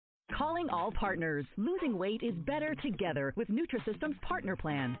Calling all partners. Losing weight is better together with Nutrisystem's Partner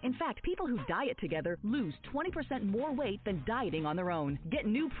Plan. In fact, people who diet together lose 20% more weight than dieting on their own. Get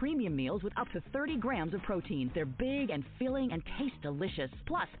new premium meals with up to 30 grams of protein. They're big and filling and taste delicious.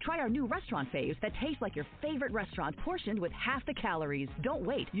 Plus, try our new restaurant faves that taste like your favorite restaurant, portioned with half the calories. Don't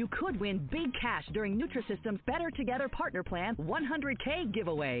wait. You could win big cash during Nutrisystem's Better Together Partner Plan 100K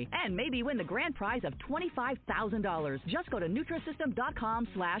giveaway. And maybe win the grand prize of $25,000. Just go to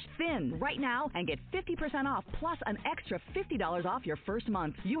Nutrisystem.com/thin right now and get 50% off plus an extra $50 off your first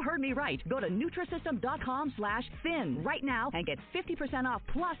month. You heard me right. Go to Nutrisystem.com/thin right now and get 50% off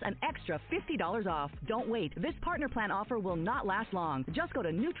plus an extra $50 off. Don't wait. This Partner Plan offer will not last long. Just go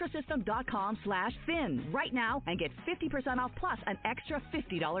to Nutrisystem.com/thin right now and get 50% off plus an extra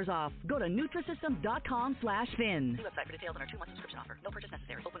 $50 off. Go to Nutrisystem.com/thin. See website for details on our 2-month subscription offer. No purchase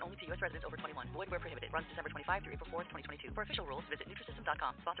necessary. Open only to U.S. residents over 21. Void where prohibited. Runs December 25 through April 4th, 2022. For official rules, visit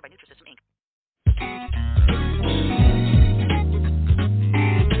Nutrisystem.com. Sponsored by Nutrisystem, Inc.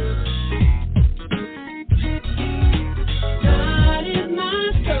 God is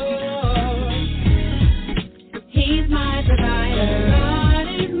my source. He's my provider. God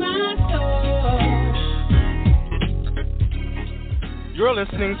is my source. You're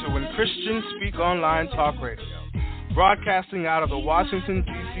listening to When Christians Speak Online Talk Radio, broadcasting out of the Washington,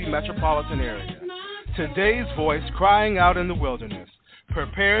 D.C. metropolitan area. Today's voice crying out in the wilderness,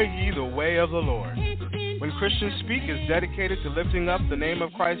 prepare ye the way of the Lord. When Christians Speak is dedicated to lifting up the name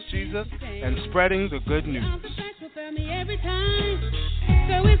of Christ Jesus and spreading the good news. Every time.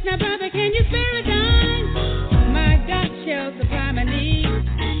 So it's now, brother, can you spare a dime? My God shall supply my needs.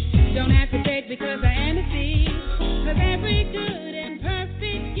 Don't have to beg because I am a seed. 'Cause every good and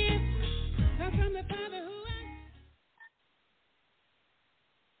perfect gift comes from the Father who I...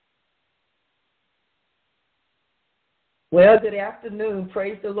 Well, good afternoon.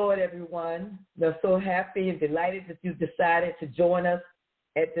 Praise the Lord, everyone. We're so happy and delighted that you've decided to join us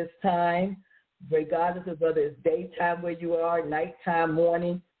at this time, regardless of whether it's daytime where you are, nighttime,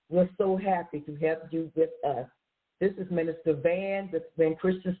 morning. We're so happy to have you with us. This is Minister Van with When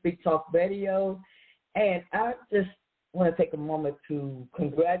Christians Speak Talk Radio, and I just want to take a moment to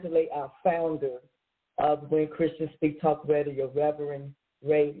congratulate our founder of When Christians Speak Talk Radio, Reverend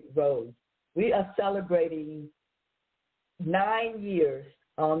Ray Rose. We are celebrating 9 years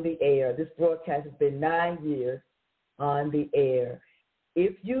on the air. This broadcast has been 9 years on the air.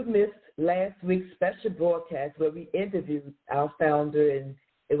 If you missed last week's special broadcast where we interviewed our founder and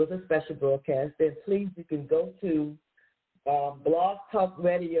it was a special broadcast, then please you can go to Blog Talk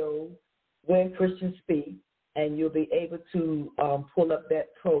Radio, When Christians Speak, and you'll be able to pull up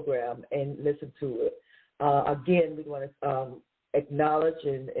that program and listen to it. Again, we want to acknowledge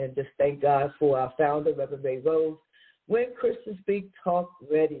and just thank God for our founder, Reverend Ray Rose. When Christians Speak Talk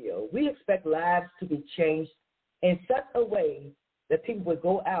Radio, we expect lives to be changed in such a way that people would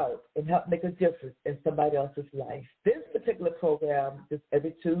go out and help make a difference in somebody else's life. This particular program, just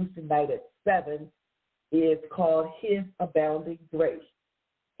every Tuesday night at 7, is called His Abounding Grace.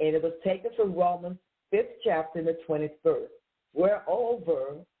 And it was taken from Romans 5th chapter in the 20th verse.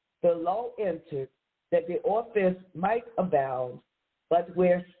 Whereover the law entered, that the offense might abound, but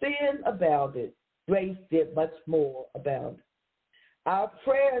where sin abounded, grace did much more abound. Our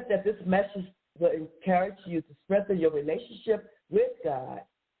prayer is that this message will encourage you to strengthen your relationship with God.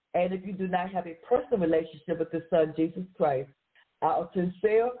 And if you do not have a personal relationship with the Son, Jesus Christ, our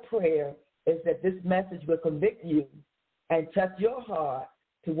sincere prayer is that this message will convict you and touch your heart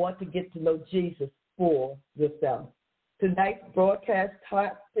to want to get to know Jesus for yourself. Tonight's broadcast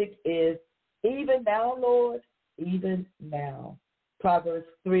topic is Even Now, Lord, Even Now. Proverbs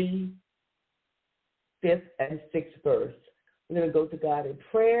 3, 5th and 6th verse. We're going to go to God in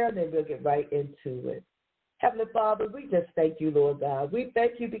prayer, and then we'll get right into it. Heavenly Father, we just thank you, Lord God. We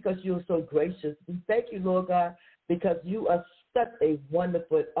thank you because you are so gracious. We thank you, Lord God, because you are such a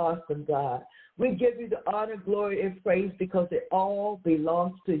wonderful, awesome God. We give you the honor, glory, and praise because it all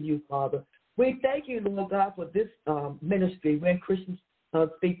belongs to you, Father. We thank you, Lord God, for this ministry, When Christians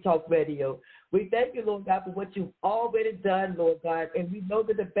Speak Talk Radio. We thank you, Lord God, for what you've already done, Lord God, and we know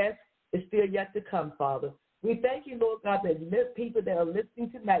that the best is still yet to come, Father. We thank you, Lord God, that people that are listening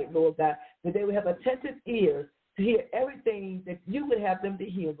tonight, Lord God, that they will have attentive ears to hear everything that you would have them to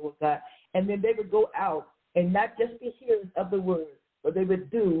hear, Lord God, and then they would go out and not just be hearers of the word, but they would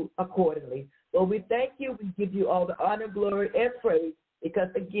do accordingly. Lord, we thank you. We give you all the honor, glory, and praise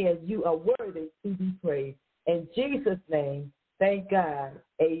because, again, you are worthy to be praised. In Jesus' name, thank God.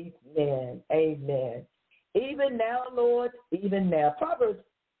 Amen. Amen. Even now, Lord, even now. Proverbs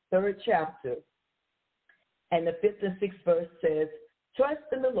 3rd chapter and the 5th and 6th verse says, Trust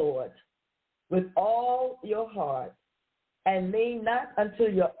in the Lord with all your heart, and lean not unto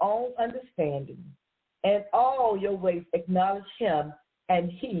your own understanding. In all your ways acknowledge him,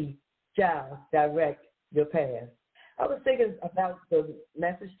 and he shall direct your path. I was thinking about the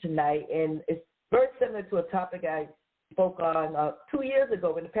message tonight, and it's very similar to a topic I spoke on 2 years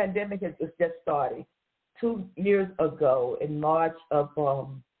ago when the pandemic was just starting. 2 years ago, in March of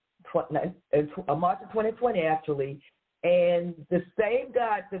 2020, actually. And the same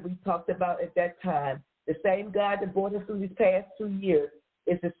God that we talked about at that time, the same God that brought us through these past 2 years,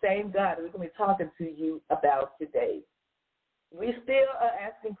 is the same God that we're going to be talking to you about today. We still are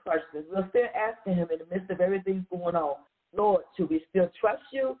asking questions. We're still asking him in the midst of everything going on. Lord, should we still trust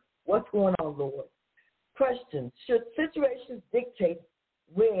you? What's going on, Lord? Question, should situations dictate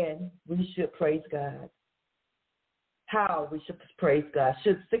when we should praise God? How we should praise God?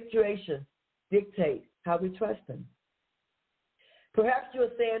 Should situations dictate how we trust him? Perhaps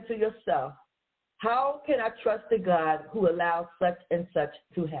you're saying to yourself, how can I trust the God who allows such and such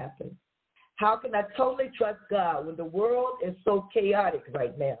to happen? How can I totally trust God when the world is so chaotic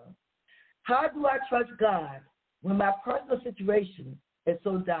right now? How do I trust God when my personal situation is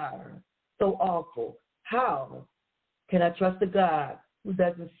so dire, so awful? How can I trust the God who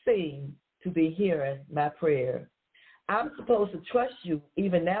doesn't seem to be hearing my prayer? I'm supposed to trust you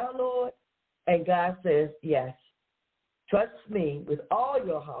even now, Lord? And God says, yes. Trust me with all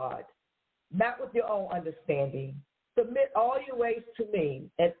your heart, not with your own understanding. Submit all your ways to me,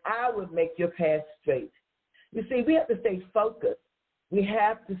 and I will make your path straight. You see, we have to stay focused. We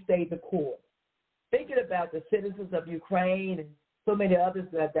have to stay the course. Thinking about the citizens of Ukraine and so many others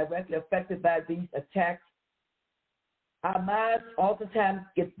that are directly affected by these attacks, our minds oftentimes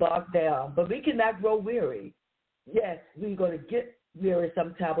get bogged down, but we cannot grow weary. Yes, we're going to get weary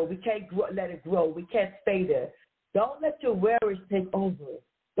sometime, but we can't let it grow. We can't stay there. Don't let your worries take over.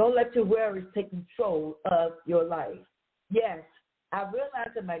 Don't let your worries take control of your life. Yes, I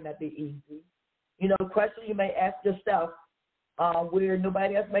realize it might not be easy. You know, question you may ask yourself where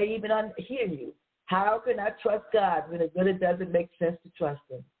nobody else may even hear you. How can I trust God when it really doesn't make sense to trust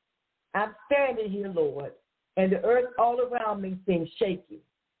him? I'm standing here, Lord, and the earth all around me seems shaky.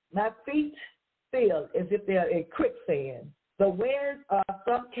 My feet feel as if they are in quicksand. The winds are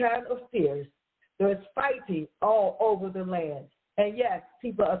some kind of fierce. There is fighting all over the land. And yes,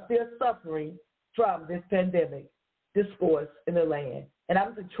 people are still suffering from this pandemic, discourse in the land. And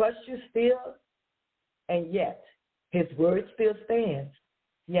I'm to trust you still, and yet his word still stands.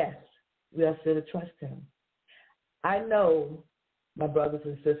 Yes, we are still to trust him. I know, my brothers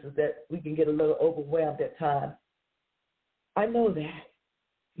and sisters, that we can get a little overwhelmed at times. I know that.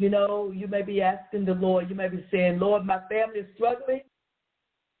 You know, you may be asking the Lord, you may be saying, Lord, my family is struggling.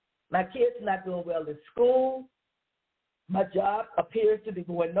 My kids are not doing well in school. My job appears to be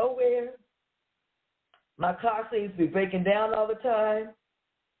going nowhere. My car seems to be breaking down all the time.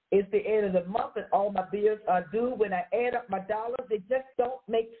 It's the end of the month and all my bills are due. When I add up my dollars, they just don't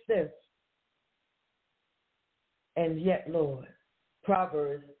make sense. And yet, Lord,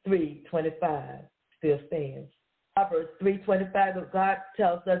 Proverbs 3:25 still stands. Proverbs 3:25, God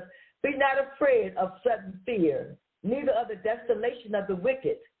tells us, be not afraid of sudden fear, neither of the desolation of the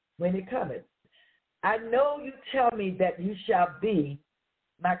wicked when it cometh. I know you tell me that you shall be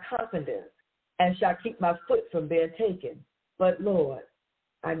my confidence and shall keep my foot from being taken. But, Lord,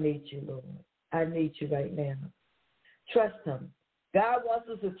 I need you, Lord. I need you right now. Trust him. God wants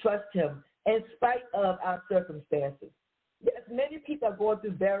us to trust him in spite of our circumstances. Yes, many people are going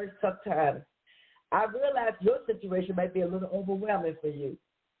through very tough times. I realize your situation might be a little overwhelming for you.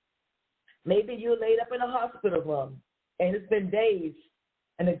 Maybe you're laid up in a hospital room, and it's been days,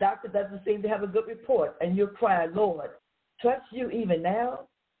 and the doctor doesn't seem to have a good report, and you're crying, Lord, trust you even now?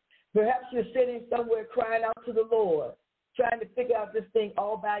 Perhaps you're sitting somewhere crying out to the Lord, trying to figure out this thing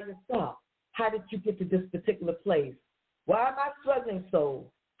all by yourself. How did you get to this particular place? Why am I struggling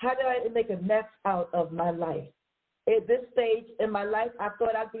so? How did I make a mess out of my life? At this stage in my life, I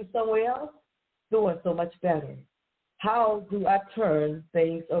thought I'd be somewhere else, doing so much better. How do I turn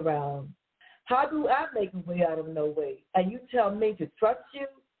things around? How do I make a way out of no way? And you tell me to trust you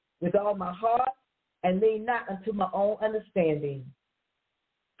with all my heart and lean not unto my own understanding.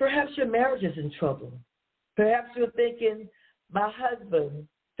 Perhaps your marriage is in trouble. Perhaps you're thinking, my husband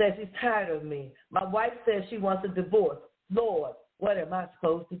says he's tired of me. My wife says she wants a divorce. Lord, what am I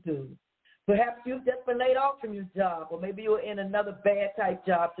supposed to do? Perhaps you've just been laid off from your job, or maybe you're in another bad type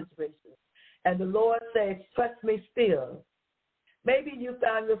job situation. And the Lord says, trust me still. Maybe you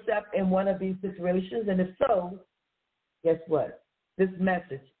found yourself in one of these situations, and if so, guess what? This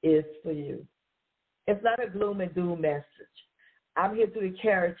message is for you. It's not a gloom and doom message. I'm here to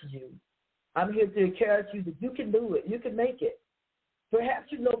encourage you. I'm here to encourage you that you can do it. You can make it.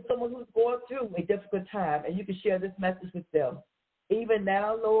 Perhaps you know someone who's going through a difficult time, and you can share this message with them. Even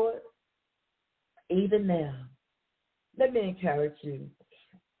now, Lord, even now, let me encourage you.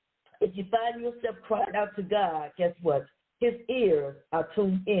 If you find yourself crying out to God, guess what? His ears are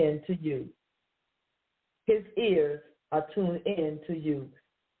tuned in to you. His ears are tuned in to you.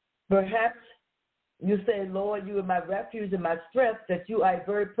 Perhaps you say, Lord, you are my refuge and my strength, that you are a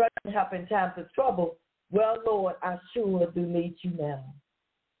very present help in times of trouble. Well, Lord, I sure do need you now.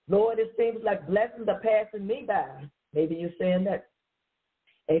 Lord, it seems like blessings are passing me by. Maybe you're saying that.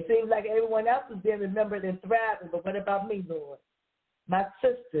 It seems like everyone else is being remembered and thriving, but what about me, Lord? My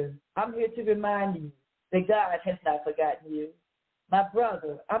sister, I'm here to remind you that God has not forgotten you. My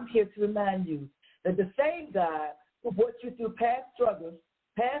brother, I'm here to remind you that the same God who brought you through past struggles,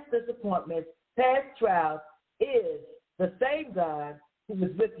 past disappointments, past trials, is the same God who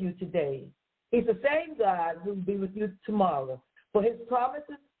is with you today. He's the same God who will be with you tomorrow. For his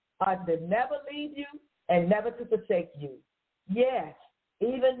promises are to never leave you and never to forsake you. Yes,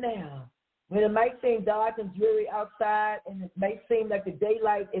 even now, when it might seem dark and dreary outside, and it may seem like the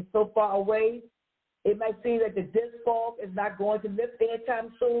daylight is so far away, it might seem that the dense fog is not going to lift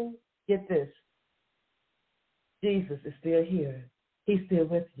anytime soon. Get this. Jesus is still here. He's still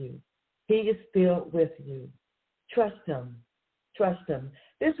with you. He is still with you. Trust him. Trust him.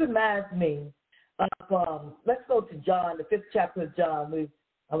 This reminds me of, let's go to John, the 5th chapter of John.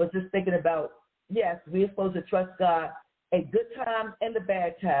 I was just thinking about, yes, we're supposed to trust God at good times and the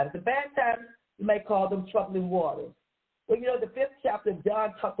bad times. The bad times, you may call them troubling waters. Well, you know, the 5th chapter of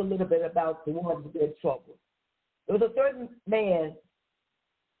John talked a little bit about the waters being troubled. There was a certain man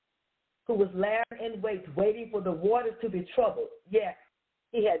who was lying in wait, waiting for the waters to be troubled, yet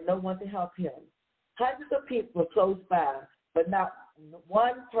he had no one to help him. Hundreds of people were close by, but not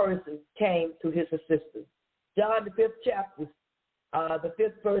one person came to his assistance. John, the 5th chapter, the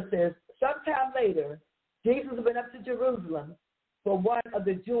 5th verse says, sometime later, Jesus went up to Jerusalem for one of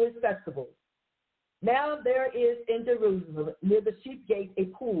the Jewish festivals. Now there is in Jerusalem, near the sheep gate, a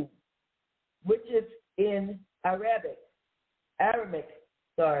pool, which is in Aramaic.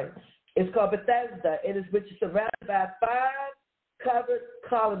 It's called Bethesda. It is which is surrounded by 5 covered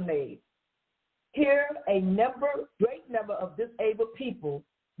colonnades. Here, a great number of disabled people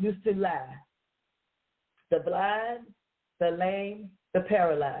used to lie: the blind, the lame, the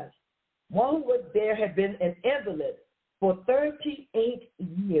paralyzed. One who was there had been an invalid for 38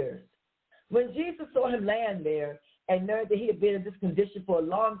 years. When Jesus saw him laying there and learned that he had been in this condition for a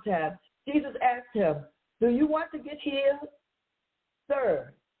long time, Jesus asked him, "Do you want to get healed?"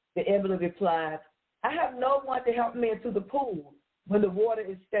 "Sir," the invalid replied, "I have no one to help me into the pool when the water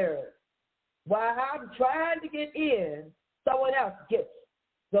is stirred. While I'm trying to get in, someone else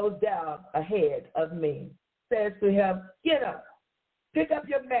goes down ahead of me." Says to him, "Get up, pick up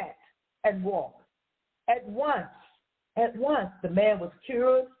your mat, and walk." At once, the man was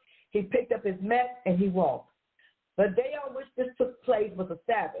cured. He picked up his mat and he walked. The day on which this took place was a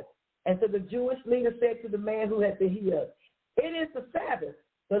Sabbath. And so the Jewish leader said to the man who had been healed, "It is the Sabbath.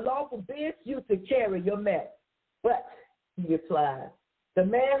 The law forbids you to carry your mat." "But," he replied, "the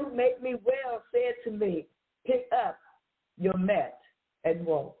man who made me well said to me, 'Pick up your mat and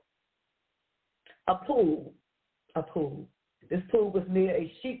walk.'" A pool. This pool was near a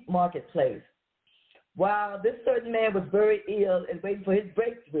sheep marketplace. While this certain man was very ill and waiting for his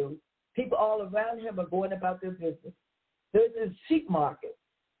breakthrough, people all around him are going about their business. There's this sheep market,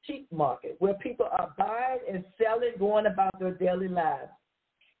 where people are buying and selling, going about their daily lives.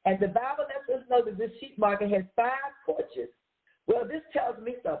 And the Bible lets us know that this sheep market has 5 porches. Well, this tells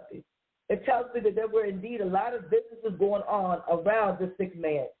me something. It tells me that there were indeed a lot of businesses going on around this sick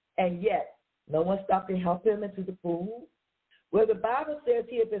man, and yet no one stopped to help him into the pool. Well, the Bible says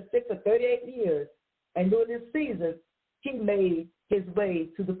he had been sick for 38 years, and during this season, he made his way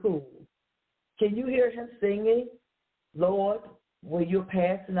to the pool. Can you hear him singing, "Lord, where you're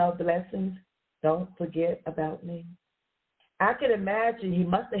passing our blessings, don't forget about me"? I can imagine he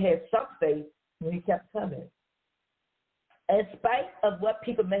must have had some faith when he kept coming. In spite of what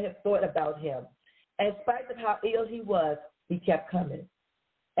people may have thought about him, in spite of how ill he was, he kept coming.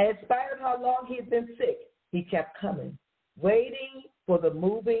 And in spite of how long he had been sick, he kept coming, waiting for the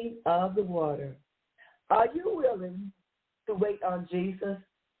moving of the water. Are you willing to wait on Jesus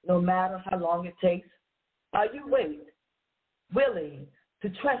no matter how long it takes? Are you willing to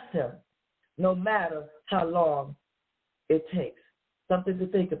trust him no matter how long it takes? Something to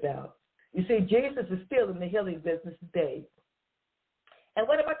think about. You see, Jesus is still in the healing business today. And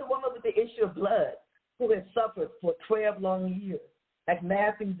what about the woman with the issue of blood who had suffered for 12 long years, like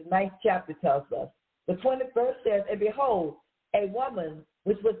Matthew, the 9th chapter tells us. The 20th verse says, and behold, a woman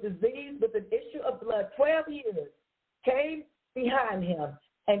which was diseased with an issue of blood 12 years came behind him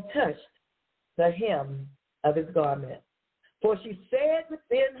and touched the hem of his garment. For she said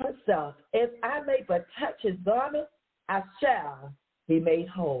within herself, if I may but touch his garment, I shall be made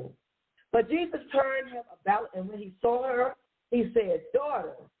whole. But Jesus turned him about, and when he saw her, he said,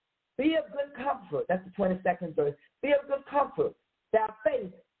 daughter, be of good comfort. That's the 22nd verse. Be of good comfort. Thy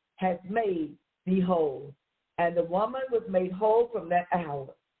faith has made thee whole. And the woman was made whole from that hour.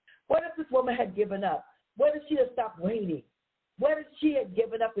 What if this woman had given up? What if she had stopped waiting? What if she had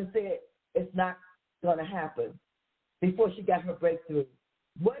given up and said, it's not going to happen before she got her breakthrough?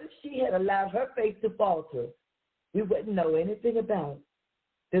 What if she had allowed her faith to falter? We wouldn't know anything about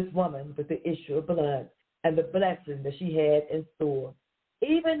this woman with the issue of blood and the blessing that she had in store.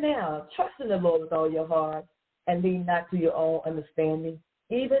 Even now, trust in the Lord with all your heart and lean not to your own understanding.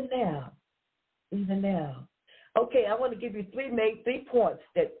 Even now. Okay, I want to give you three points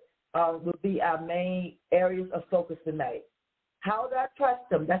that will be our main areas of focus tonight. How do I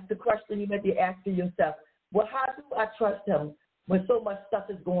trust him? That's the question you may be asking yourself. Well, how do I trust him when so much stuff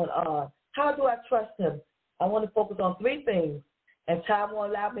is going on? How do I trust him? I want to focus on three things, and time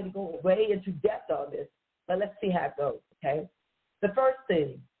won't allow me to go way into depth on this, but let's see how it goes, okay? The first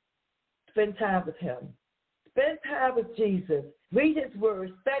thing, spend time with him. Spend time with Jesus. Read his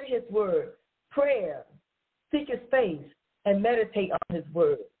word, study his word, prayer, seek his face, and meditate on his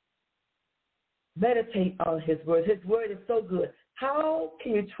word. Meditate on his word. His word is so good. How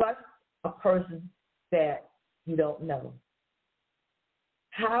can you trust a person that you don't know?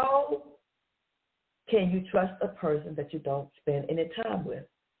 How can you trust a person that you don't spend any time with?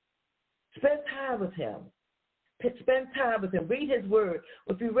 Spend time with him. Spend time with him. Read his word.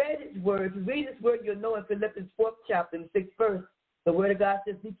 If you read his word, you'll know in Philippians 4th chapter, the 6th verse, the word of God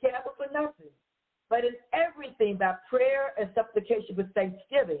says, be careful for nothing, but in everything by prayer and supplication with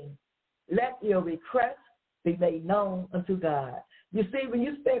thanksgiving, let your requests be made known unto God. You see, when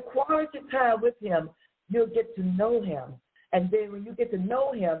you spend quality time with him, you'll get to know him. And then when you get to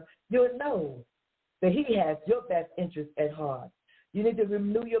know him, you'll know that he has your best interest at heart. You need to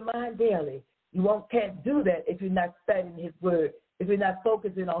renew your mind daily. You can't do that if you're not studying his word, if you're not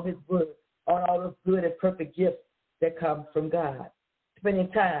focusing on his word, on all those good and perfect gifts that come from God. Spending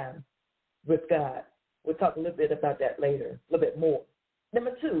time with God. We'll talk a little bit about that later, a little bit more.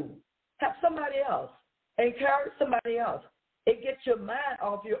 Number two, have somebody else. Encourage somebody else. It gets your mind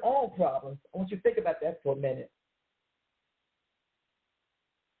off your own problems. I want you to think about that for a minute.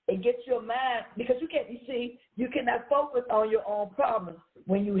 It gets your mind, because you cannot focus on your own problems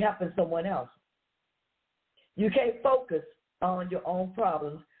when you're helping someone else. You can't focus on your own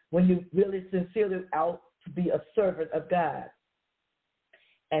problems when you're really sincerely out to be a servant of God.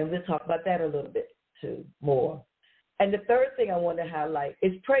 And we'll talk about that a little bit too, more. And the third thing I want to highlight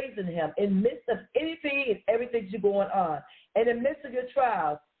is praising him in the midst of anything and everything that's going on. In the midst of your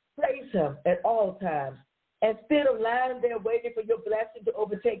trials, praise him at all times. Instead of lying there waiting for your blessing to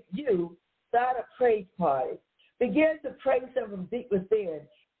overtake you, start a praise party. Begin to praise him from deep within,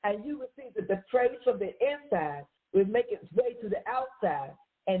 and you will see that the praise from the inside will make its way to the outside.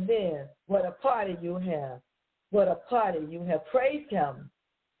 And then what a party you have. What a party you have. Praise him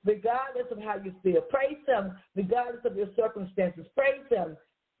regardless of how you feel. Praise him regardless of your circumstances. Praise him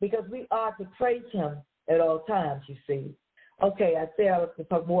because we are to praise him at all times, you see. Okay, I said I was going to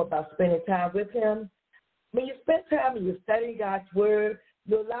talk more about spending time with him. When you spend time and you're studying God's word,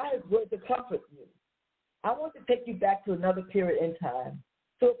 you allow his word to comfort you. I want to take you back to another period in time,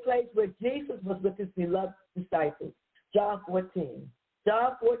 to a place where Jesus was with his beloved disciples, John 14.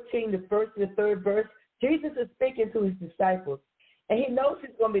 John 14, the first and the third verse, Jesus is speaking to his disciples, and he knows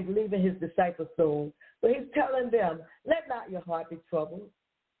he's going to be leaving his disciples soon, but he's telling them, let not your heart be troubled.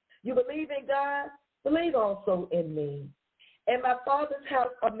 You believe in God? Believe also in me. In my Father's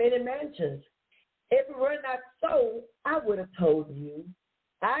house are many mansions. If it were not so, I would have told you.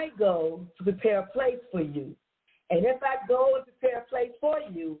 I go to prepare a place for you. And if I go and prepare a place for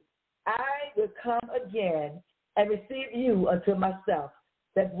you, I will come again and receive you unto myself,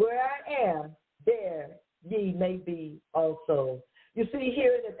 that where I am, there ye may be also. You see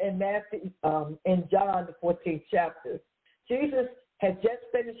here in Matthew, in John, the 14th chapter, Jesus had just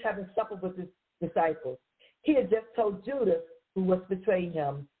finished having supper with his disciples. He had just told Judas, who was betraying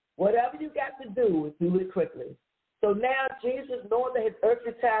him, whatever you got to do it quickly. So now Jesus, knowing that his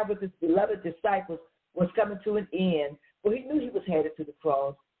earthly time with his beloved disciples was coming to an end, well, he knew he was headed to the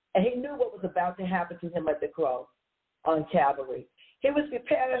cross, and he knew what was about to happen to him at the cross on Calvary. He was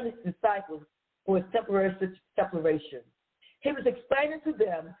preparing his disciples for his temporary separation. He was explaining to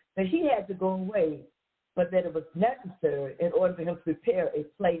them that he had to go away, but that it was necessary in order for him to prepare a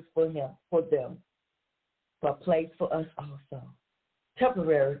place for them, for a place for us also.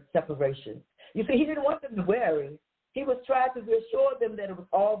 Temporary separation. You see, he didn't want them to worry. He was trying to reassure them that it was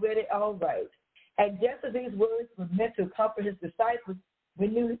already all right. And just as these words were meant to comfort his disciples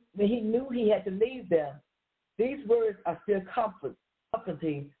when he knew he had to leave them, these words are still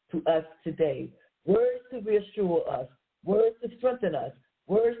comforting to us today. Words to reassure us, words to strengthen us,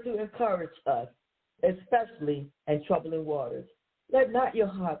 words to encourage us, especially in troubling waters. Let not your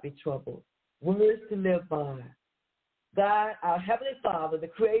heart be troubled. Words to live by. God, our Heavenly Father, the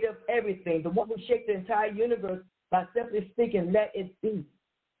creator of everything, the one who shaped the entire universe by simply speaking, let it be.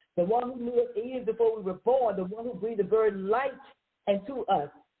 The one who knew us even before we were born, the one who breathed the very light into us,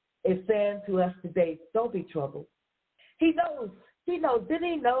 is saying to us today, don't be troubled. He knows. Didn't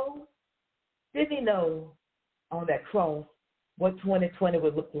he know? Didn't he know on that cross what 2020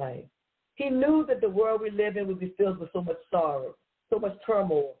 would look like? He knew that the world we live in would be filled with so much sorrow, so much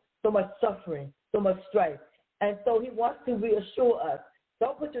turmoil, so much suffering, so much strife. And so he wants to reassure us,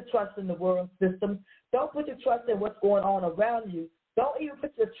 don't put your trust in the world system. Don't put your trust in what's going on around you. Don't even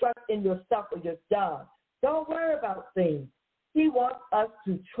put your trust in yourself or your job. Don't worry about things. He wants us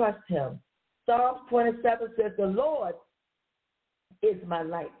to trust him. Psalms 27 says, the Lord is my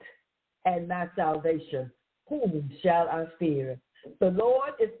light and my salvation. Whom shall I fear? The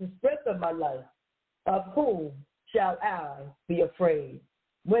Lord is the strength of my life. Of whom shall I be afraid?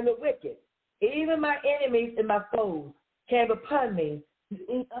 When the wicked, even my enemies and my foes, came upon me to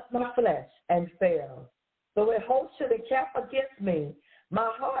eat up my flesh and fell. Though a host should encamp against me, my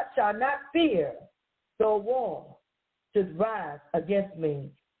heart shall not fear. Though war should rise against me,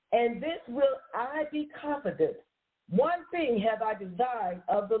 and this will I be confident. One thing have I desired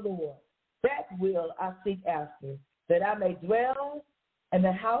of the Lord, that will I seek after, that I may dwell in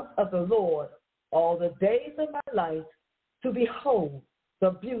the house of the Lord all the days of my life, to behold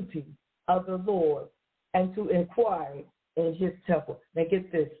the beauty of the Lord and to inquire in his temple. Now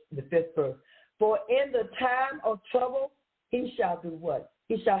get this, the 5th verse. For in the time of trouble, he shall do what?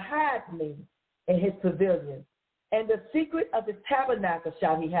 He shall hide me in his pavilion. And the secret of his tabernacle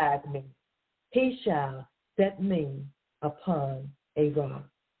shall he hide me. He shall set me upon a rock.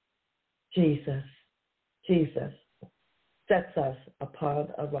 Jesus sets us upon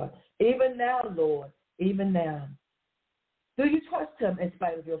a rock. Even now, Lord, even now. Do you trust him in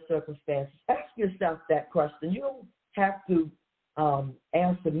spite of your circumstances? Ask yourself that question. You don't have to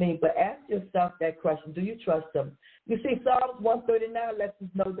answer me, but ask yourself that question. Do you trust him? You see, Psalms 139 lets us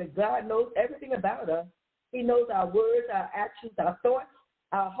know that God knows everything about us. He knows our words, our actions, our thoughts,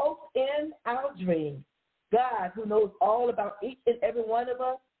 our hopes, and our dreams. God, who knows all about each and every one of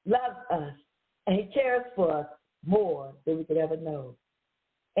us, loves us, and he cares for us more than we could ever know.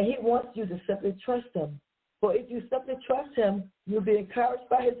 And he wants you to simply trust him. For if you simply trust him, you'll be encouraged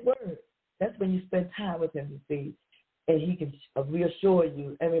by his word. That's when you spend time with him, you see, and he can reassure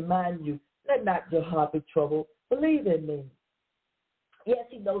you and remind you, let not your heart be troubled. Believe in me. Yes,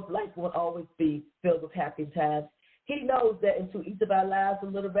 he knows life won't always be filled with happy times. He knows that into each of our lives a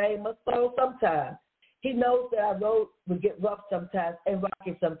little rain must fall sometimes. He knows that our road will get rough sometimes and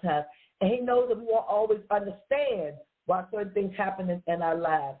rocky sometimes. And he knows that we won't always understand why certain things happen in our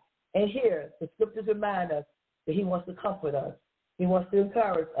lives. And here, the scriptures remind us that he wants to comfort us. He wants to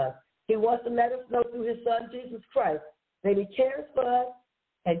encourage us. He wants to let us know through his son, Jesus Christ, that he cares for us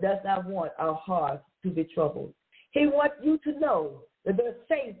and does not want our hearts to be troubled. He wants you to know that there's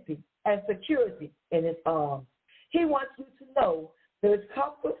safety and security in his arms. He wants you to know there's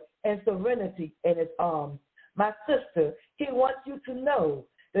comfort and serenity in his arms. My sister, he wants you to know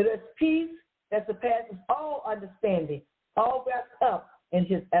that there's peace that surpasses all understanding, all wrapped up in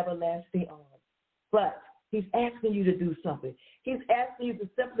his everlasting arms. But he's asking you to do something. He's asking you to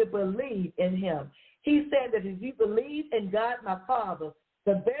simply believe in him. He said that if you believe in God, my Father,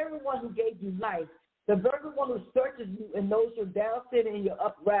 the very one who gave you life, the very one who searches you and knows your down sitting and your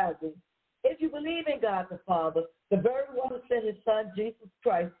uprising, if you believe in God the Father, the very one who sent his son, Jesus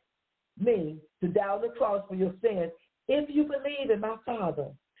Christ, me, to die on the cross for your sins, if you believe in my Father,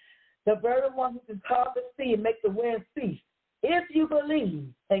 the very one who can calm the sea and make the wind cease, if you believe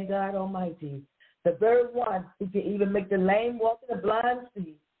in God Almighty, the very one who can even make the lame walk and the blind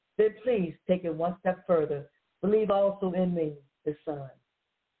see, then please take it one step further. Believe also in me, the Son.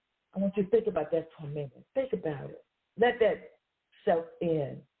 I want you to think about that for a minute. Think about it. Let that soak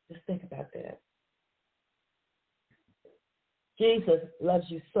in. Just think about that. Jesus loves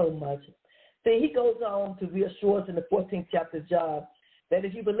you so much. See, he goes on to reassure us in the 14th chapter of John that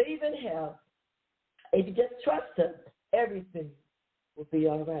if you believe in him, If you just trust him, everything will be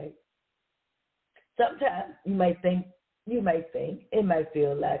all right. Sometimes it might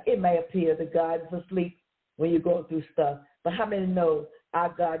feel like, it may appear that God is asleep when you're going through stuff. But how many know our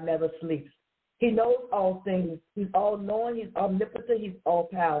God never sleeps? He knows all things. He's all-knowing. He's omnipotent. He's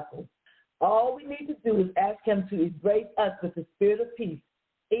all-powerful. All we need to do is ask him to embrace us with the spirit of peace,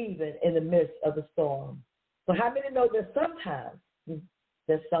 even in the midst of the storm. So how many know that sometimes,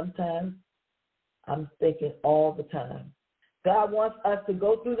 I'm thinking all the time, God wants us to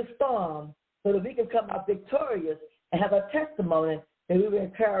go through the storm so that we can come out victorious and have a testimony that we will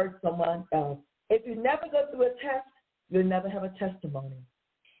encourage someone else. If you never go through a test, you'll never have a testimony.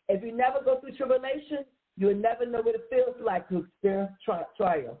 If you never go through tribulation, you'll never know what it feels like to experience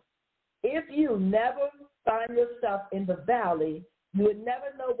trial. If you never find yourself in the valley, you will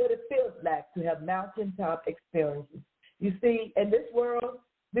never know what it feels like to have mountaintop experiences. You see, in this world,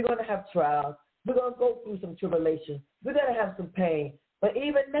 we're going to have trials. We're going to go through some tribulation. We're going to have some pain. But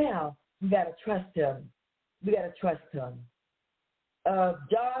even now, we got to trust him. We got to trust him.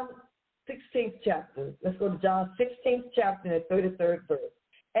 John 16th chapter. Let's go to John 16th chapter and the 33rd verse.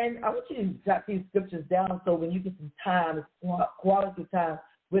 And I want you to jot these scriptures down so when you get some time, quality time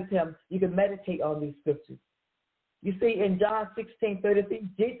with him, you can meditate on these scriptures. You see, in John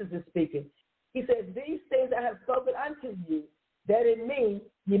 16:33, Jesus is speaking. He says, these things I have spoken unto you, that in me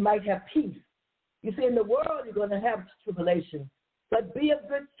you might have peace. You see, in the world you're going to have tribulation, but be of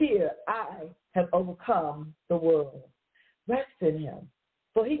good cheer. I have overcome the world. Rest in him,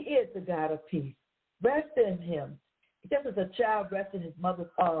 for he is the God of peace. Rest in him. Just as a child rests in his mother's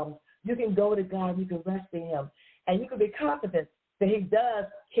arms, you can go to God, you can rest in him, and you can be confident that he does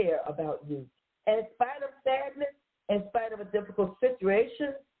care about you. And in spite of sadness, in spite of a difficult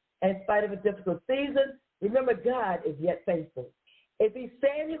situation, in spite of a difficult season, remember God is yet faithful. If he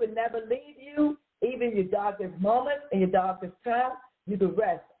said he would never leave you, even in your darkest moments, in your darkest time, you can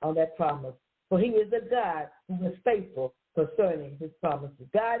rest on that promise. For he is a God who is faithful concerning his promises.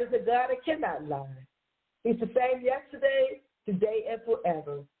 God is a God that cannot lie. He's the same yesterday, today, and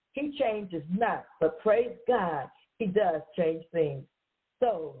forever. He changes not, but praise God, he does change things.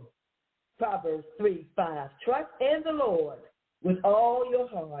 So, Proverbs 3:5, trust in the Lord with all your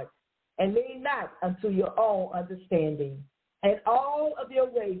heart, and lean not unto your own understanding. And all of your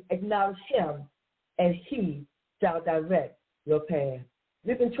ways acknowledge him, and he shall direct your path.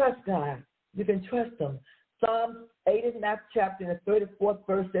 You can trust God. You can trust him. Psalms 89th chapter and the 34th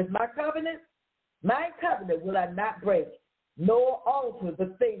verse says, my covenant will I not break, nor alter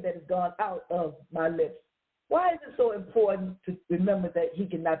the thing that has gone out of my lips. Why is it so important to remember that he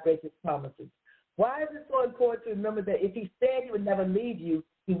cannot break his promises? Why is it so important to remember that if he said he would never leave you,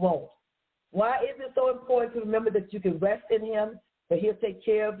 he won't? Why is it so important to remember that you can rest in him, that he'll take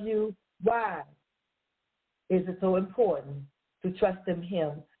care of you? Why is it so important to trust in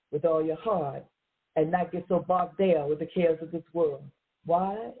him with all your heart and not get so bogged down with the cares of this world?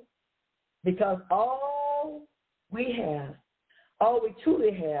 Why? Because all we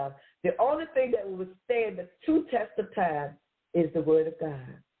truly have, the only thing that will withstand the true test of time is the word of God.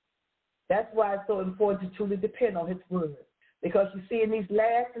 That's why it's so important to truly depend on his word. Because you see, in these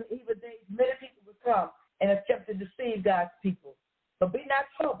last and evil days, many people will come and attempt to deceive God's people. But be not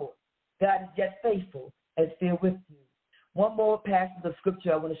troubled. God is yet faithful and still with you. One more passage of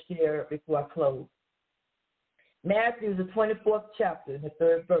scripture I want to share before I close. Matthew, the 24th chapter, the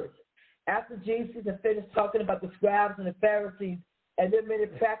 3rd verse. After Jesus had finished talking about the scribes and the Pharisees and their many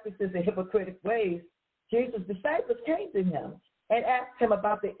practices and hypocritic ways, Jesus' disciples came to him and asked him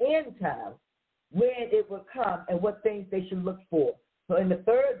about the end time, when it would come and what things they should look for. So in the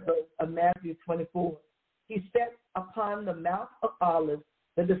 3rd verse of Matthew 24, he sat upon the Mount of Olives.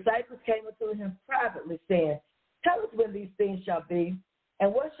 The disciples came unto him privately, saying, tell us when these things shall be,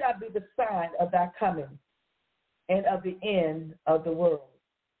 and what shall be the sign of thy coming and of the end of the world.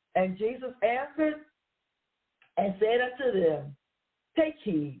 And Jesus answered and said unto them, take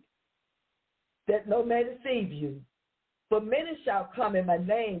heed that no man deceive you. For many shall come in my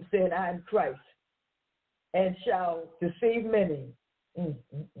name, saying, I am Christ, and shall deceive many. And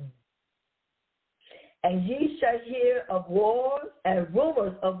ye shall hear of wars and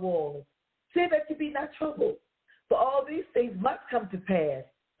rumors of wars. See that you be not troubled. For all these things must come to pass,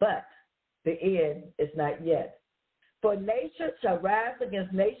 but the end is not yet. For nation shall rise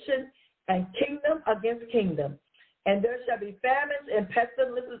against nation, and kingdom against kingdom. And there shall be famines and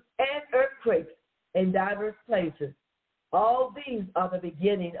pestilences and earthquakes in divers places. All these are the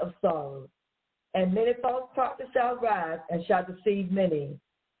beginning of sorrows. And many false prophets shall rise and shall deceive many.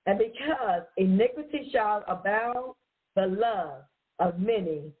 And because iniquity shall abound, the love of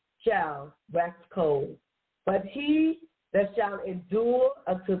many shall wax cold. But he that shall endure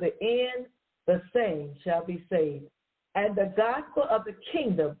unto the end, the same shall be saved. And the gospel of the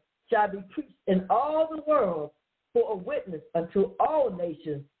kingdom shall be preached in all the world for a witness unto all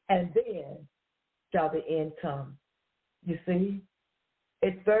nations, and then shall the end come. You see,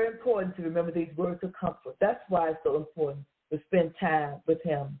 it's very important to remember these words of comfort. That's why it's so important to spend time with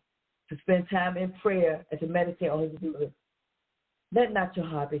him, to spend time in prayer, and to meditate on his word. Let not your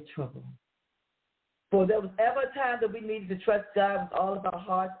heart be troubled. For there was ever a time that we needed to trust God with all of our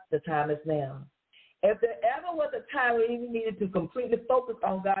hearts, the time is now. If there ever was a time when we needed to completely focus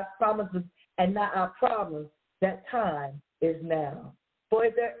on God's promises and not our problems, that time is now. For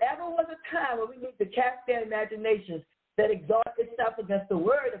if there ever was a time when we need to cast down imaginations that exalt itself against the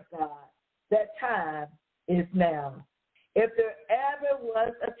word of God, that time is now. If there ever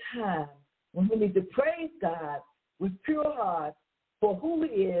was a time when we need to praise God with pure hearts for who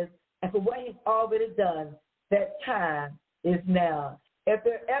he is and for what he's already done, that time is now. If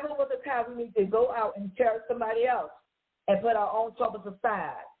there ever was a time we need to go out and encourage somebody else and put our own troubles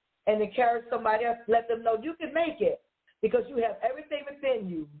aside and encourage somebody else, let them know you can make it because you have everything within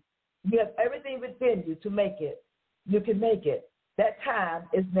you. You have everything within you to make it. You can make it. That time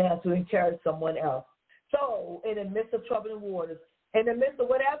is now to encourage someone else. So in the midst of troubling waters, in the midst of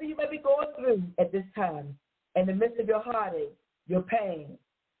whatever you may be going through at this time, in the midst of your heartache, your pain,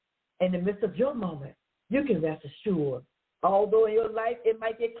 in the midst of your moment, you can rest assured. Although in your life it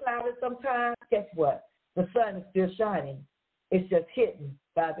might get clouded sometimes, guess what? The sun is still shining. It's just hidden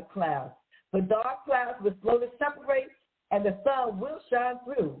by the clouds. The dark clouds will slowly separate, and the sun will shine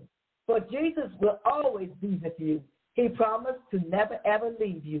through. For Jesus will always be with you. He promised to never, ever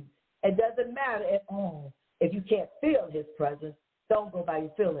leave you. It doesn't matter at all. If you can't feel his presence, don't go by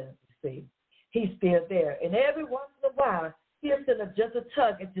your feelings, you see. He's still there. And every once in a while, he'll send just a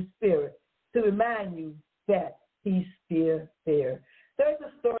tug at your spirit to remind you that he's still there. There's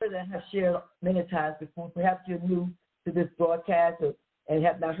a story that I've shared many times before. Perhaps you're new to this broadcast and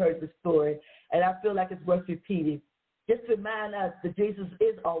have not heard the story, and I feel like it's worth repeating. Just to remind us that Jesus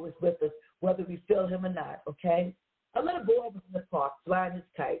is always with us, whether we feel him or not, okay? A little boy was in the park flying his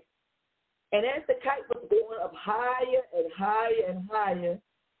kite, and as the kite was going up higher and higher and higher,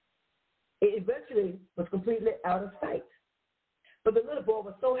 it eventually was completely out of sight. But the little boy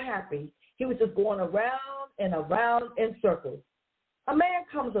was so happy, he was just going around and around in circles. A man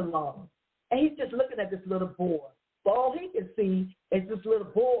comes along, and he's just looking at this little boy. But all he can see is this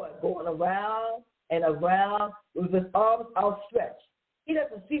little boy going around and around with his arms outstretched. He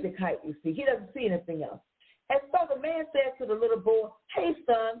doesn't see the kite, you see. He doesn't see anything else. And so the man says to the little boy, "Hey,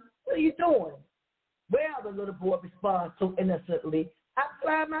 son, what are you doing?" Well, the little boy responds so innocently, "I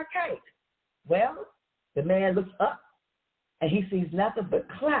fly my kite." Well, the man looks up, and he sees nothing but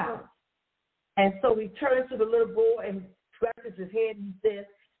clouds. And so he turns to the little boy and scratches his head and he says,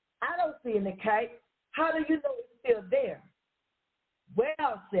 "I don't see any kite. How do you know it's still there?"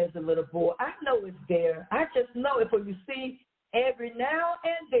 "Well," says the little boy, "I know it's there. I just know it, for you see, every now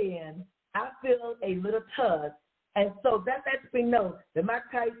and then I feel a little tug. And so that lets me know that my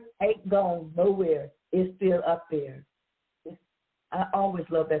kite ain't gone nowhere. It's still up there." I always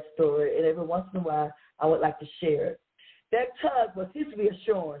love that story, and every once in a while I would like to share it. That tug was his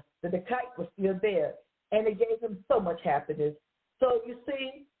reassurance that the kite was still there, and it gave him so much happiness. So you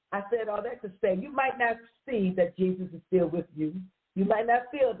see, I said all that to say, you might not see that Jesus is still with you. You might not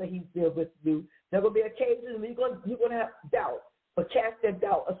feel that he's still with you. There will be occasions when you're going to have doubt, but cast that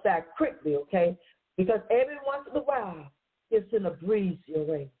doubt aside quickly, okay? Because every once in a while, he'll send a breeze your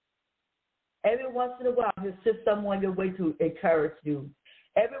way. Every once in a while, he'll send someone your way to encourage you.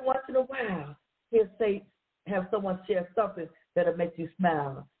 Every once in a while, he'll have someone share something that'll make you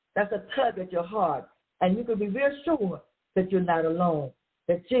smile. That's a tug at your heart, and you can be reassured that you're not alone,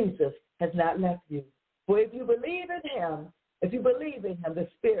 that Jesus has not left you. For if you believe in him, the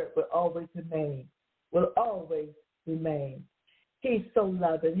Spirit will always remain, He's so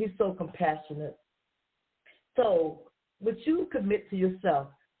loving. He's so compassionate. So would you commit to yourself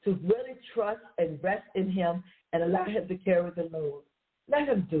to really trust and rest in him and allow him to carry the load? Let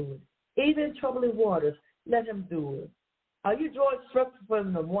him do it. Even in troubling waters, let him do it. Are you drawing strength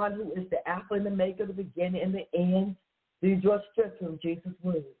from the one who is the Alpha and the Omega, the beginning and the end? Do you draw strength from Jesus'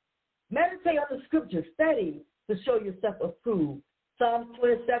 word? Meditate on the scriptures. Study to show yourself approved. Psalm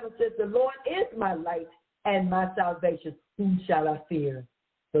 27 says, "The Lord is my light and my salvation. Whom shall I fear?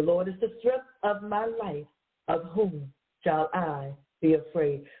 The Lord is the strength of my life. Of whom shall I be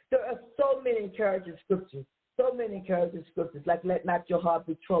afraid?" There are so many encouraging scriptures. Like, let not your heart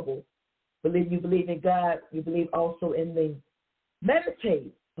be troubled. You believe in God, you believe also in me.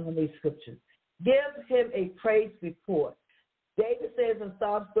 Meditate on these scriptures. Give him a praise report. David says in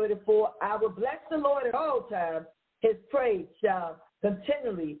Psalms 34, I will bless the Lord at all times. His praise shall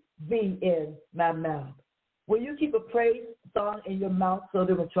continually be in my mouth. Will you keep a praise song in your mouth so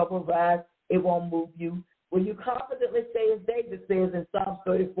that when trouble arises, it won't move you? Will you confidently say, as David says in Psalms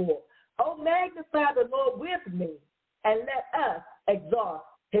 34, oh, magnify the Lord with me, and let us exalt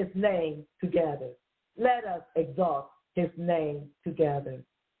his name together. Let us exalt his name together.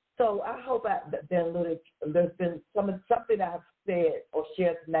 So I hope there's been something I've said or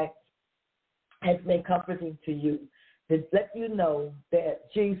shared tonight has been comforting to you, to let you know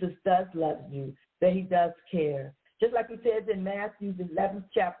that Jesus does love you, that he does care. Just like he says in Matthew, the 11th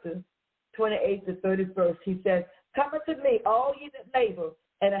chapter, 28 to 31st, he says, come unto me, all ye that labor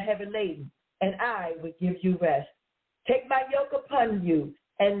and are heavy laden, and I will give you rest. Take my yoke upon you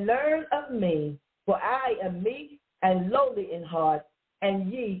and learn of me, for I am meek and lowly in heart,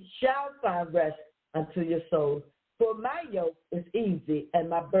 and ye shall find rest unto your souls. For my yoke is easy and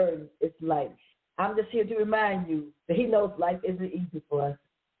my burden is light. I'm just here to remind you that he knows life isn't easy for us.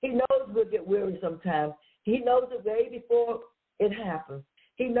 He knows we'll get weary sometimes. He knows it way before it happens.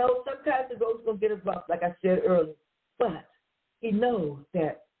 He knows sometimes the road's going to get us rough, like I said earlier. But he knows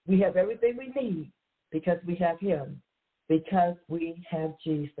that we have everything we need because we have him, because we have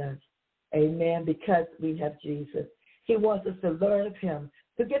Jesus. Amen, because we have Jesus. He wants us to learn of him,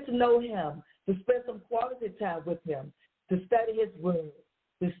 to get to know him, to spend some quality time with him, to study his word,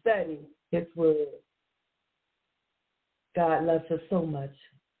 to study his word. God loves us so much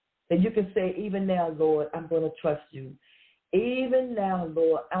that you can say, even now, Lord, I'm going to trust you. Even now,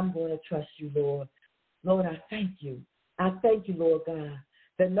 Lord, I'm going to trust you, Lord. Lord, I thank you. I thank you, Lord God,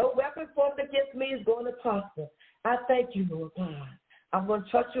 that no weapon formed against me is going to prosper. I thank you, Lord God. I'm going to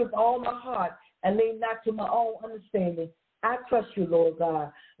trust you with all my heart and lean not to my own understanding. I trust you, Lord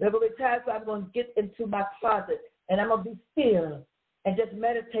God. There will be times I'm going to get into my closet and I'm going to be still and just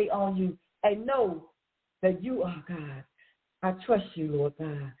meditate on you and know that you are God. I trust you, Lord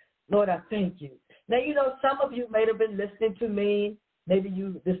God. Lord, I thank you. Now, you know, some of you may have been listening to me. Maybe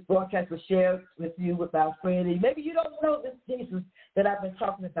this broadcast was shared with you with our friend. Maybe you don't know this Jesus that I've been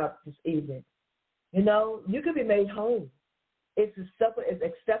talking about this evening. You know, you can be made whole. It's as simple as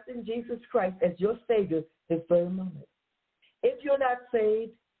accepting Jesus Christ as your Savior this very moment. If you're not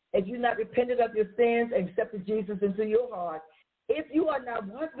saved, if you're not repented of your sins and accepted Jesus into your heart, if you are not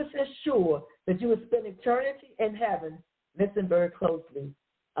 100% sure that you will spend eternity in heaven, listen very closely.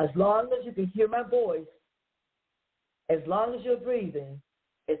 As long as you can hear my voice, as long as you're breathing,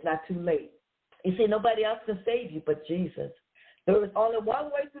 it's not too late. You see, nobody else can save you but Jesus. There is only one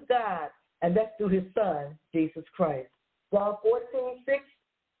way to God, and that's through his Son, Jesus Christ. John 14:6,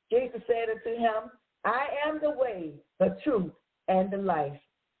 Jesus said unto him, I am the way, the truth, and the life.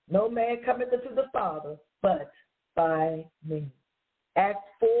 No man cometh unto the Father but by me. Acts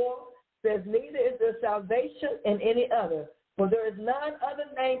 4 says, neither is there salvation in any other, for there is none other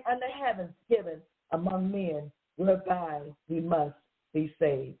name under heaven given among men whereby we must be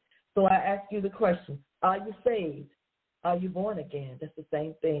saved. So I ask you the question, are you saved? Are you born again? That's the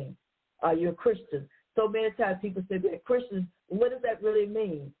same thing. Are you a Christian? So many times people say they're Christians. What does that really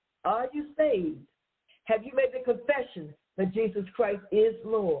mean? Are you saved? Have you made the confession that Jesus Christ is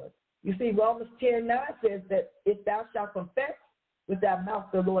Lord? You see, Romans 10:9 says that if thou shalt confess with thy mouth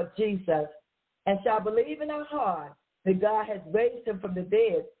the Lord Jesus and shalt believe in thy heart that God has raised him from the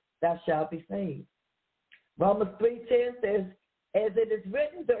dead, thou shalt be saved. Romans 3:10 says, as it is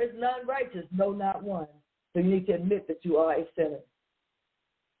written, there is none righteous, no, not one. So you need to admit that you are a sinner.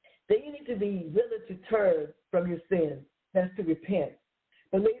 Then you need to be willing to turn from your sins. That's to repent.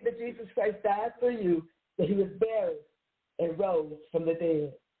 Believe that Jesus Christ died for you, that he was buried and rose from the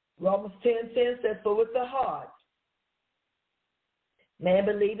dead. Romans 10:10 says, for with the heart man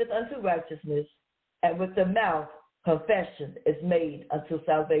believeth unto righteousness, and with the mouth confession is made unto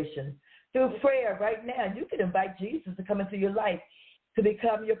salvation. Through prayer right now, you can invite Jesus to come into your life to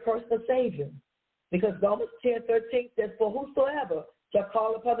become your personal Savior. Because Romans 10:13 says, for whosoever shall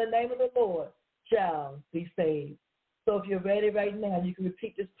call upon the name of the Lord shall be saved. So if you're ready right now, you can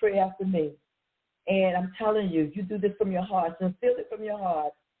repeat this prayer after me. And I'm telling you, if you do this from your heart and feel it from your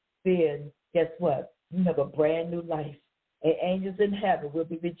heart, then guess what? You have a brand new life. And angels in heaven will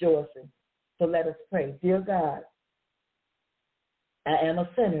be rejoicing. So let us pray. Dear God, I am a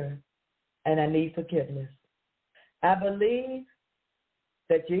sinner and I need forgiveness. I believe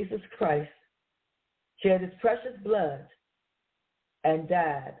that Jesus Christ shed his precious blood and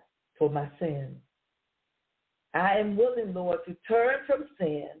died for my sins. I am willing, Lord, to turn from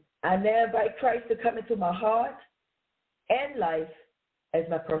sin. I now invite Christ to come into my heart and life as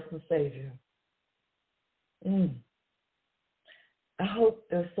my personal Savior. I hope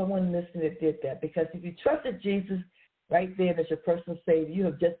there's someone listening that did that, because if you trusted Jesus right then as your personal Savior, you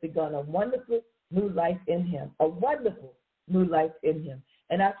have just begun a wonderful new life in Him, a wonderful new life in Him.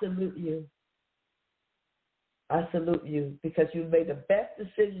 And I salute you. I salute you, because you made the best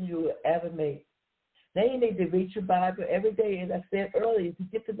decision you will ever make. Now you need to read your Bible every day, as I said earlier, to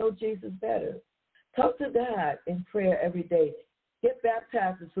get to know Jesus better. Talk to God in prayer every day. Get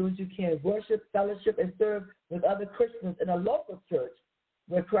baptized as soon as you can. Worship, fellowship, and serve with other Christians in a local church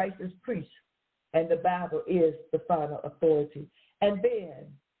where Christ is preached and the Bible is the final authority. And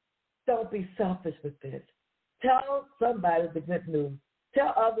then, don't be selfish with this. Tell somebody the good news.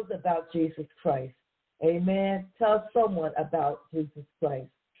 Tell others about Jesus Christ. Amen. Tell someone about Jesus Christ.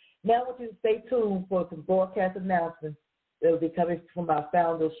 Now I want you to stay tuned for some broadcast announcements that will be coming from our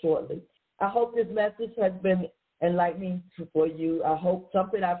founder shortly. I hope this message has been enlightening for you. I hope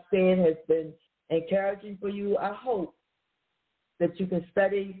something I've said has been encouraging for you. I hope that you can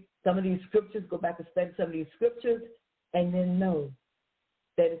study some of these scriptures, go back and study some of these scriptures, and then know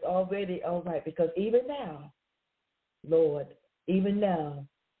that it's already all right. Because even now, Lord, even now,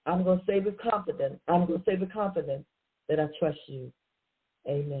 I'm going to say with confidence, that I trust you.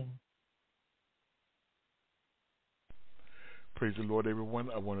 Amen. Praise the Lord, everyone.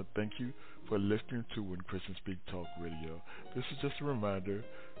 I want to thank you for listening to When Christians Speak Talk Radio. This is just a reminder.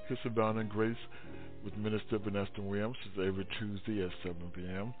 His Abounding Grace with Minister Vanessa Williams is every Tuesday at 7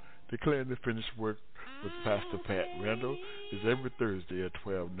 p.m. Declaring the Finished Work with Pastor Pat Randall is every Thursday at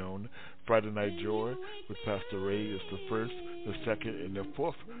 12 noon. Friday Night Joy with Pastor Ray is the first, the second, and the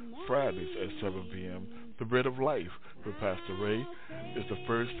fourth Fridays at 7 p.m. The Bread of Life with Pastor Ray is the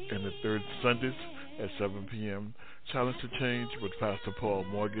first and the third Sundays at 7 p.m. Challenge to Change with Pastor Paul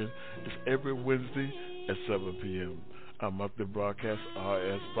Morgan is every Wednesday at 7 p.m. Our monthly broadcasts are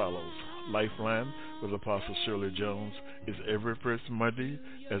as follows. LifeLine with Apostle Shirley Jones is every first Monday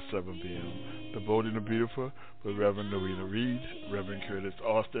at 7 p.m. The Bold and the Beautiful with Reverend Norina Reed, Reverend Curtis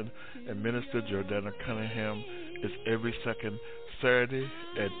Austin, and Minister Jordana Cunningham is every second Saturday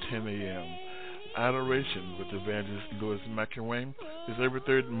at 10 a.m. Adoration with Evangelist Louis McElwain is every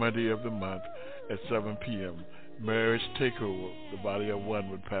third Monday of the month at 7 p.m. Marriage Takeover, the Body of One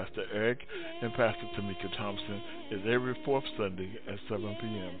with Pastor Eric and Pastor Tamika Thompson is every fourth Sunday at 7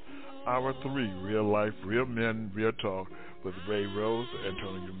 p.m. Hour 3, Real Life, Real Men, Real Talk with Ray Rose,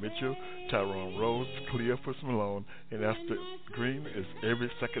 Antonio Mitchell, Tyrone Rose, Cleophas Malone, and Esther Green is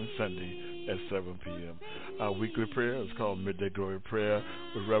every second Sunday at 7 p.m. Our weekly prayer is called Midday Glory Prayer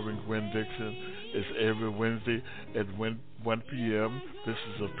with Reverend Gwen Dixon. It's every Wednesday at 1 p.m. This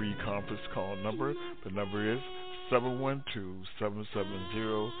is a free conference call number. The number is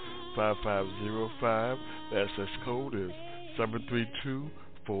 712-770-5505. The access code is 732-499.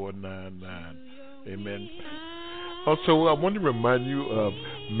 Amen. Also, I want to remind you of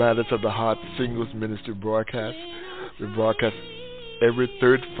Matters of the Heart Singles Ministry broadcast. We broadcast every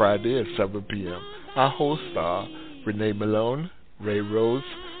third Friday at 7 p.m. Our hosts are Renee Malone, Ray Rose,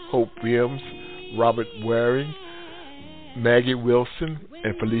 Hope Williams, Robert Waring, Maggie Wilson,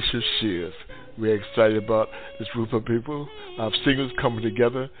 and Felicia Shears. We're excited about this group of people, our singers coming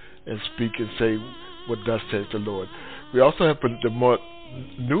together and speak and say what thus says the Lord. We also have the more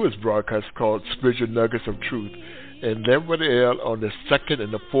newest broadcast called Spiritual Nuggets of Truth, and that will air on the second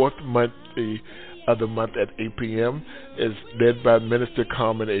and the fourth Monday of the month at 8 p.m. is led by Minister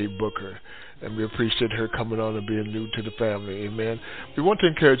Carmen A. Booker. And we appreciate her coming on and being new to the family. Amen. We want to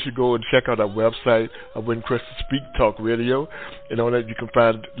encourage you to go and check out our website, When Christians Speak Talk Radio. And on that you can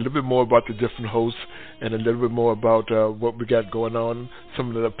find a little bit more about the different hosts and a little bit more about what we got going on,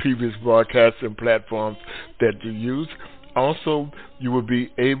 some of the previous broadcasts and platforms that you use. Also, you will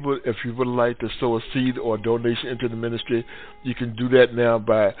be able, if you would like to sow a seed or a donation into the ministry, you can do that now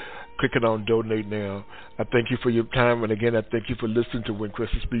by clicking on Donate Now. I thank you for your time, and again, I thank you for listening to When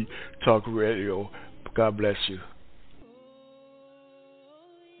Christians Speak Talk Radio. God bless you.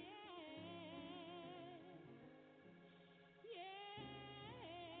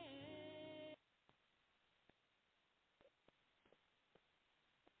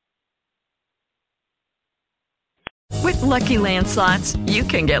 With Lucky Land Slots, you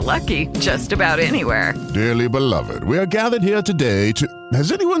can get lucky just about anywhere. Dearly beloved, we are gathered here today to...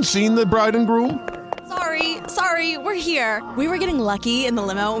 Has anyone seen the bride and groom? Sorry, we're here. We were getting lucky in the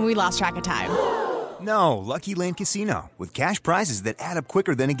limo and we lost track of time. No, Lucky Land Casino, with cash prizes that add up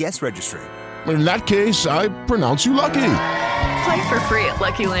quicker than a guest registry. In that case, I pronounce you lucky. Play for free at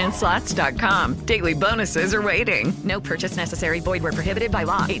LuckyLandSlots.com. Daily bonuses are waiting. No purchase necessary. Void where prohibited by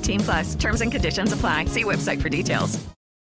law. 18+. Terms and conditions apply. See website for details.